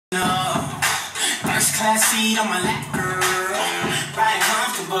class seat on my lap, girl. Riding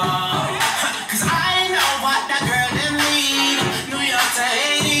comfortable. Cause I know what that girl them need. New York to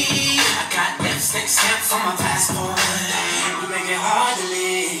Haiti. I got lipstick stamps on my passport. We make it hard to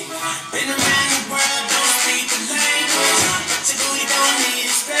live. Been around the world, don't speak the language. But your booty don't need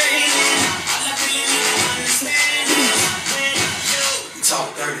explaining. All I really need to understand is when you talk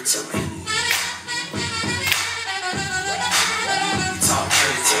dirty to me. Talk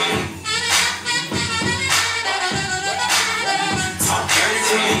dirty to me. Talk dirty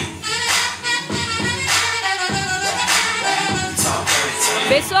to me. Talk dirty to me.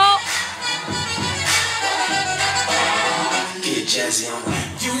 Beso. Get jazzy on me.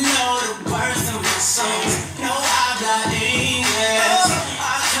 You know the words of my songs. No habla English.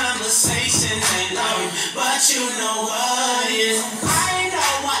 Our conversations ain't long, but you know what is. I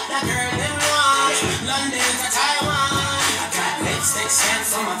know what that girl them wants. London to Taiwan. I got lipstick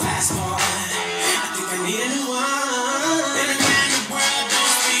stamps on my passport. I think I need a new one.